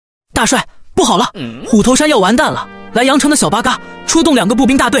大帅，不好了，虎头山要完蛋了！来阳城的小八嘎出动2个步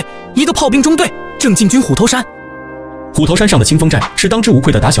兵大队，1个炮兵中队，正进军虎头山。虎头山上的清风寨是当之无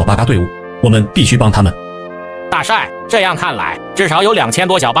愧的打小八嘎队伍，我们必须帮他们。大帅，这样看来，至少有2000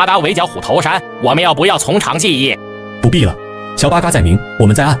多小八嘎围剿虎头山，我们要不要从长计议？不必了，小八嘎在明，我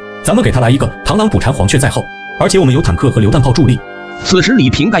们在暗，咱们给他来一个螳螂捕蝉，黄雀在后，而且我们有坦克和榴弹炮助力。此时李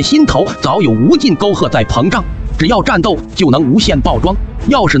瓶盖心头早有无尽沟壑在膨胀，只要战斗就能无限爆装。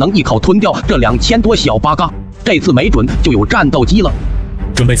要是能一口吞掉这2000多小八嘎，这次没准就有战斗机了。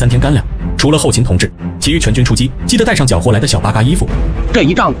准备3天干粮，除了后勤同志，其余全军出击，记得带上缴获来的小八嘎衣服。这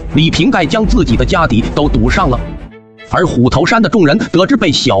一仗，李瓶盖将自己的家底都堵上了。而虎头山的众人得知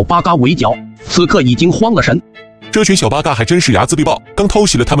被小八嘎围剿，此刻已经慌了神。这群小八嘎还真是睚眦必报，刚偷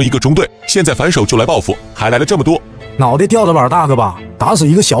袭了他们1个中队，现在反手就来报复，还来了这么多。脑袋掉了碗大哥吧，打死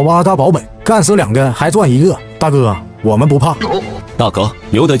1个小八嘎保本，干死2个还赚1个。大哥，我们不怕。大哥，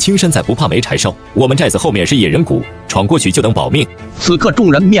留得青山在，不怕没柴烧。我们寨子后面是野人谷，闯过去就能保命。此刻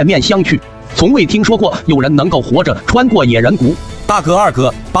众人面面相觑，从未听说过有人能够活着穿过野人谷。大哥二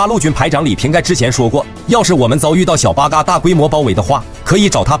哥，八路军排长李瓶盖之前说过，要是我们遭遇到小八嘎大规模包围的话，可以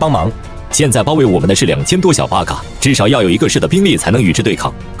找他帮忙。现在包围我们的是2000多小八嘎，至少要有1个师的兵力才能与之对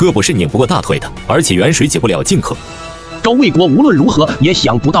抗，胳膊是拧不过大腿的，而且远水解不了近渴。周卫国无论如何也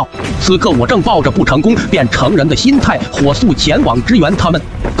想不到，此刻我正抱着不成功便成仁的心态，火速前往支援他们。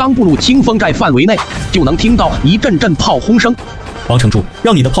刚步入清风寨范围内，就能听到一阵阵炮轰声。王承柱，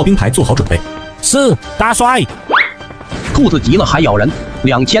让你的炮兵排做好准备。是，大帅。兔子急了还咬人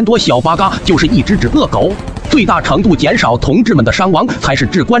，2000多小八嘎就是一只恶狗，最大程度减少同志们的伤亡才是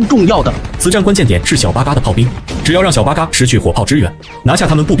至关重要的。此战关键点是小八嘎的炮兵，只要让小八嘎失去火炮支援，拿下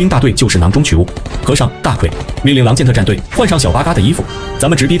他们步兵大队就是囊中取物。和尚大奎命令狼剑特战队换上小八嘎的衣服，咱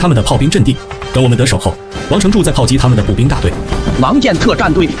们直逼他们的炮兵阵地。等我们得手后，王承柱再炮击他们的步兵大队。狼剑特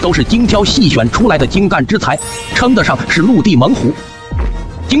战队都是精挑细选出来的精干之才，称得上是陆地猛虎。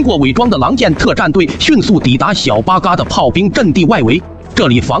经过伪装的狼剑特战队迅速抵达小八嘎的炮兵阵地外围，这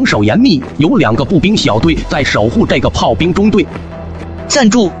里防守严密，有2个步兵小队在守护这个炮兵中队。站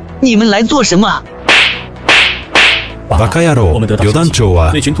住！你们来做什么？バカ野郎、旅団長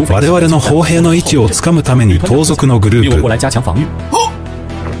は我々の砲兵の位置をつかむために盗賊のグループ。过来加强防御。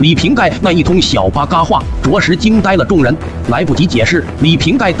李瓶盖那一通小八嘎话，着实惊呆了众人。来不及解释，李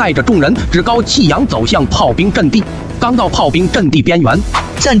瓶盖带着众人趾高气扬走向炮兵阵地。刚到炮兵阵地边缘，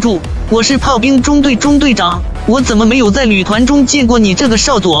站住！我是炮兵中队中队长，我怎么没有在旅团中见过你这个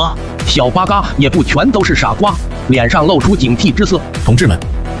少佐？小八嘎也不全都是傻瓜，脸上露出警惕之色。同志们，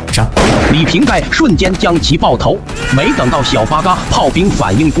杀！李瓶盖瞬间将其爆头，没等到小八嘎炮兵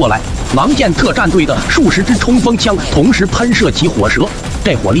反应过来，狼剑特战队的数十支冲锋枪同时喷射起火舌，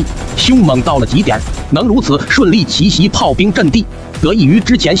这火力凶猛到了极点，能如此顺利奇袭炮兵阵地，得益于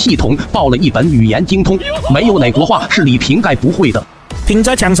之前系统报了一本语言精通，没有哪国话是李瓶盖不会的。听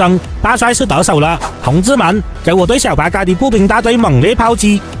这枪声，大帅是得手了，同志们，给我对小八嘎的步兵大队猛烈炮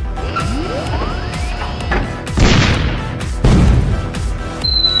击！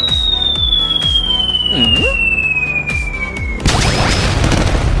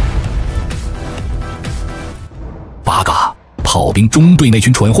八嘎，炮兵中队那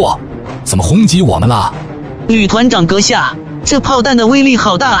群蠢货，怎么轰击我们了？旅团长阁下，这炮弹的威力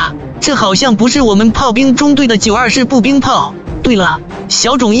好大啊！这好像不是我们炮兵中队的92式步兵炮。对了，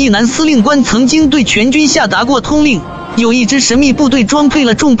小种一男司令官曾经对全军下达过通令，有一支神秘部队装配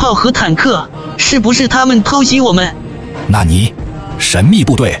了重炮和坦克，是不是他们偷袭我们？那你，神秘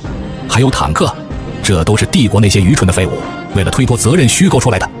部队，还有坦克，这都是帝国那些愚蠢的废物，为了推脱责任虚构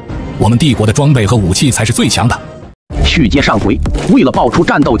出来的。我们帝国的装备和武器才是最强的。续接上回，为了爆出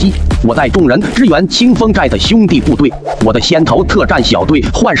战斗机，我带众人支援清风寨的兄弟部队。我的先头特战小队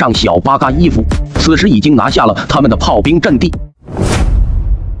换上小八嘎衣服，此时已经拿下了他们的炮兵阵地。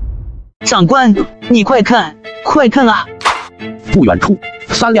长官，你快看，快看啊！不远处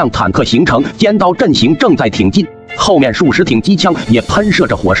，3辆坦克形成尖刀阵型正在挺进，后面数十挺机枪也喷射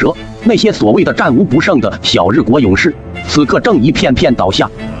着火舌。那些所谓的战无不胜的小日国勇士，此刻正一片片倒下。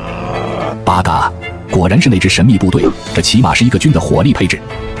八嘎，果然是那支神秘部队，这起码是1个军的火力配置。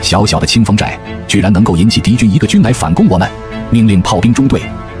小小的清风寨居然能够引起敌军1个军来反攻我们，命令炮兵中队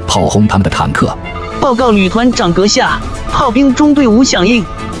炮轰他们的坦克。报告旅团长阁下，炮兵中队无响应，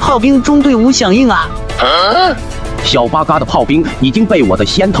炮兵中队无响应啊！小八嘎的炮兵已经被我的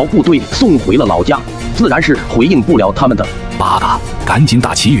先头部队送回了老家，自然是回应不了他们的。八嘎，赶紧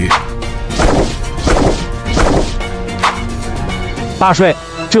打旗语！大帅，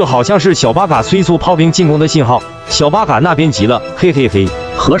这好像是小八嘎催促炮兵进攻的信号。小八嘎那边急了，嘿嘿嘿。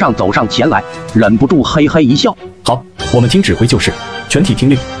和尚走上前来，忍不住嘿嘿一笑。好，我们听指挥就是，全体听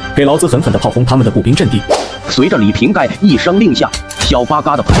令，给老子狠狠地炮轰他们的步兵阵地！随着李瓶盖一声令下，小八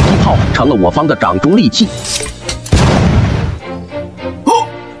嘎的迫击炮成了我方的掌中利器。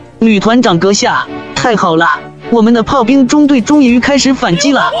女团长阁下，太好了！我们的炮兵中队终于开始反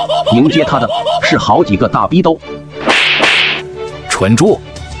击了。迎接他的是好几个大逼斗。蠢猪，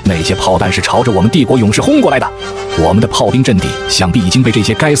那些炮弹是朝着我们帝国勇士轰过来的，我们的炮兵阵地想必已经被这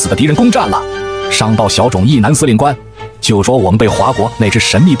些该死的敌人攻占了。上报小种一男司令官，就说我们被华国那支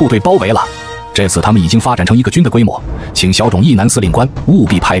神秘部队包围了。这次他们已经发展成一个军的规模，请小种一男司令官务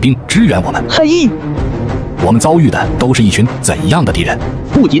必派兵支援我们。嘿，我们遭遇的都是一群怎样的敌人？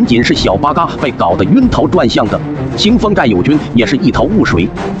不仅仅是小八嘎被搞得晕头转向的，清风寨友军也是一头雾水，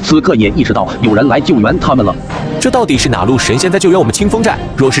此刻也意识到有人来救援他们了。这到底是哪路神仙在救援我们清风寨？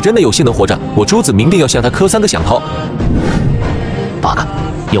若是真的有幸能活着，我朱子明定要向他磕3个响头。八嘎，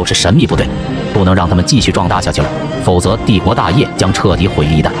又是神秘部队，不能让他们继续壮大下去了，否则帝国大业将彻底毁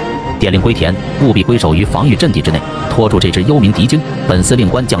于一旦。电令归田，务必归守于防御阵地之内，拖住这支幽冥敌军。本司令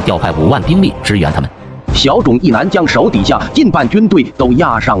官将调派5万兵力支援他们。小种一男将手底下近半军队都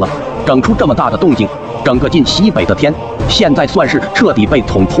压上了，整出这么大的动静，整个晋西北的天现在算是彻底被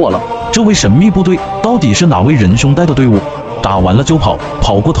捅破了。这位神秘部队到底是哪位仁兄带的队伍？打完了就跑，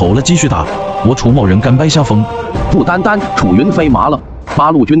跑过头了继续打，我楚某人甘拜下风。不单单楚云飞麻了，八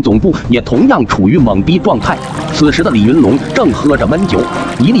路军总部也同样处于懵逼状态。此时的李云龙正喝着闷酒，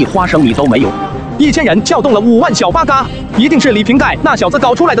一粒花生米都没有。1000人叫动了5万小八嘎，一定是李瓶盖那小子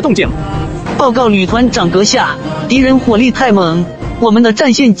搞出来的动静。报告女团长阁下，敌人火力太猛，我们的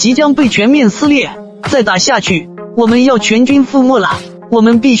战线即将被全面撕裂，再打下去，我们要全军覆没了，我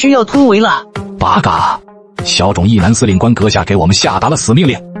们必须要突围了。八嘎，小种一男司令官阁下给我们下达了死命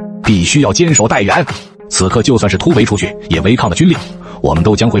令，必须要坚守待援。此刻就算是突围出去，也违抗了军令，我们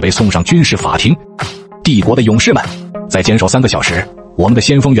都将会被送上军事法庭。帝国的勇士们，再坚守3个小时，我们的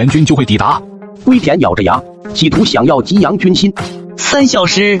先锋援军就会抵达。龟田咬着牙，企图想要激扬军心。3小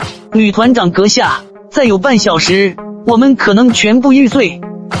时，女团长阁下，再有半小时，我们可能全部玉碎，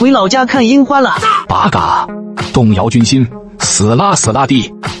回老家看樱花了。八嘎，动摇军心，死啦死啦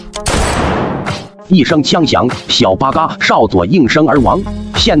地！一声枪响，小八嘎少佐应声而亡。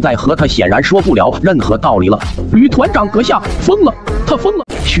现在和他显然说不了任何道理了。女团长阁下疯了，他疯了。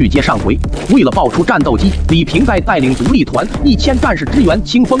续接上回，为了爆出战斗机，李瓶盖带领独立团1000战士支援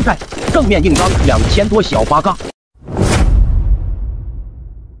清风寨，正面硬刚2000多小八嘎。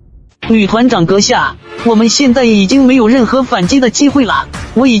女团长阁下，我们现在已经没有任何反击的机会了，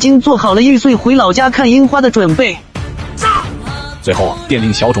我已经做好了玉碎回老家看樱花的准备。最后电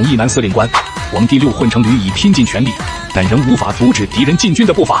令小种一男司令官，我们第6混成旅已拼尽全力，但仍无法阻止敌人进军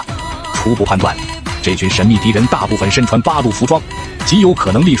的步伐。初步判断，这群神秘敌人大部分身穿8路服装，极有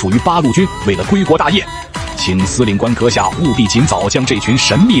可能隶属于8路军，为了归国大业，请司令官阁下务必尽早将这群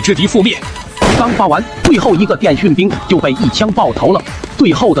神秘之敌覆灭。刚发完，最后一个电讯兵就被一枪爆头了。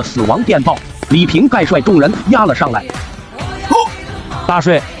最后的死亡电报，李瓶盖率众人压了上来。大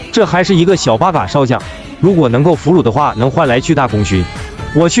帅，这还是一个小八嘎少将，如果能够俘虏的话，能换来巨大功勋。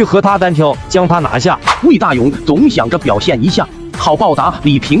我去和他单挑，将他拿下。魏大勇总想着表现一下，好报答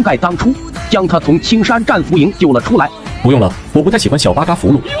李瓶盖当初将他从青山战俘营救了出来。不用了，我不太喜欢小八嘎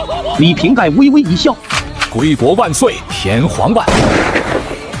俘虏。李瓶盖微微一笑，归国万岁，天皇万。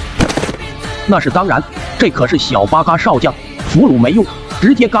那是当然，这可是小八嘎少将，俘虏没用，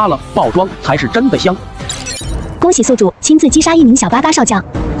直接嘎了爆装才是真的香。恭喜宿主亲自击杀1名小八嘎少将，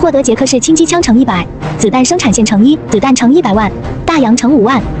获得捷克式轻机枪乘100，子弹生产线乘1，子弹乘100万，大洋乘5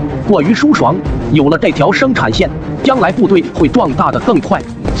万。过于舒爽，有了这条生产线，将来部队会壮大的更快。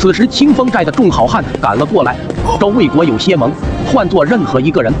此时清风寨的众好汉赶了过来，周卫国有些懵，换做任何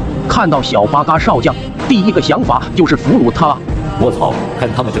一个人看到小八嘎少将，第一个想法就是俘虏他。我操，看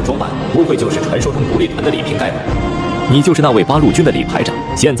他们这装扮，不会就是传说中独立团的李瓶盖吧？你就是那位8路军的李排长，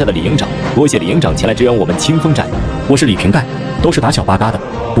现在的李营长。多谢李营长前来支援我们清风寨。我是李瓶盖，都是打小八嘎的，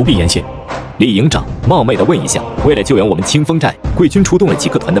不必言谢。李营长，冒昧的问一下，为了救援我们清风寨，贵军出动了几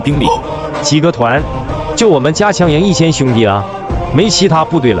个团的兵力？几个团？就我们加强营1000兄弟啊，没其他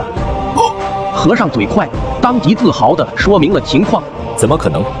部队了。和尚嘴快，当即自豪地说明了情况。怎么可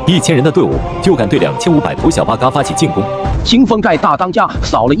能？1000人的队伍就敢对2500头小八嘎发起进攻？清风寨大当家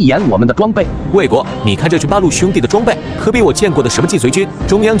扫了一眼我们的装备，魏国，你看这群8路兄弟的装备，可比我见过的什么晋绥军、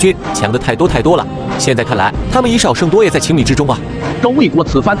中央军强的太多了。现在看来，他们以少胜多也在情理之中啊。周卫国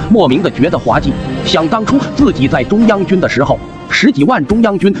此番莫名的觉得滑稽，想当初自己在中央军的时候， 10几万中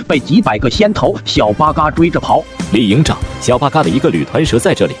央军被几百个先头小八嘎追着跑。李营长，小八嘎的一个旅团蛇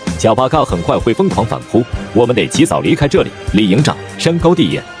在这里，小八嘎很快会疯狂反扑，我们得及早离开这里。李营长，山高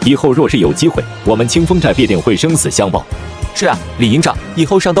地远，以后若是有机会，我们清风寨必定会生死相报。是啊，李营长，以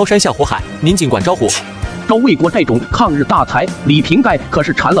后上刀山下火海，您尽管招呼。周卫国这种抗日大才，李瓶盖可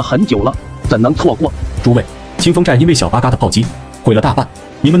是缠了很久了，怎能错过？诸位，清风寨因为小八嘎的炮击毁了大半，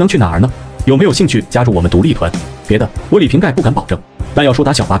你们能去哪儿呢？有没有兴趣加入我们独立团？别的我李瓶盖不敢保证，但要说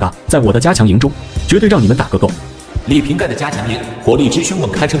打小八嘎，在我的加强营中，绝对让你们打个够。李瓶盖的加强营火力之凶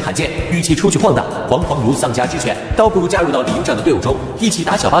猛，堪称罕见。与其出去晃荡，惶惶如丧家之犬，倒不如加入到李营长的队伍中，一起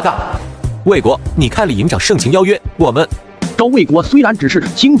打小八嘎。卫国，你看李营长盛情邀约我们。周卫国虽然只是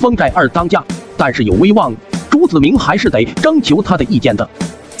清风寨2当家，但是有威望，朱子明还是得征求他的意见的。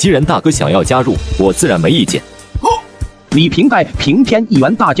既然大哥想要加入，我自然没意见。李瓶盖平天一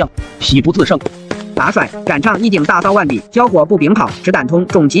员大将，喜不自胜。大帅，战场已经大刀万匕，交火步兵炮，掷弹筒，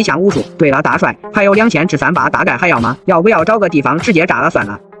重机枪无数。对了，大帅，还有2000支3把，大概还要吗？要不要找个地方直接炸了算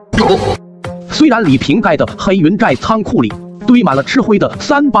了？虽然李瓶盖的黑云寨仓库里堆满了吃灰的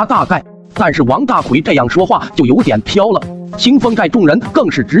3把大盖，但是王大奎这样说话就有点飘了。清风寨众人更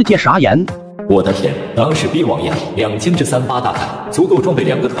是直接傻眼。我的天，当时逼王爷2000支3把大盖，足够装备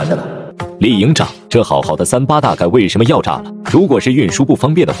2个团的了。李营长，这好好的3把大盖为什么要炸了？如果是运输不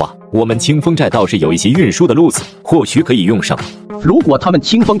方便的话，我们清风寨倒是有一些运输的路子，或许可以用上。如果他们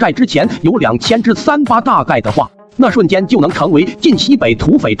清风寨之前有2000支3把大盖的话，那瞬间就能成为晋西北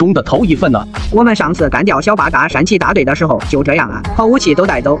土匪中的头一份呢。我们上次干掉小八嘎山崎大队的时候就这样啊，好武器都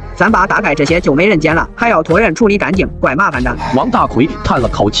带走，3把大盖这些就没人捡了，还要托人处理干净，怪麻烦的。王大奎叹了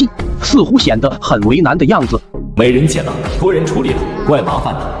口气，似乎显得很为难的样子。没人捡了，托人处理了，怪麻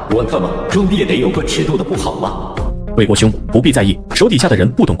烦的。我特么装逼也得有个尺度的不好吗？魏国兄不必在意，手底下的人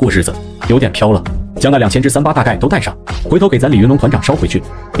不懂过日子，有点飘了。将那2000支3把大盖都带上，回头给咱李云龙团长捎回去，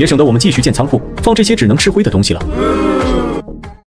也省得我们继续建仓库，放这些只能吃灰的东西了。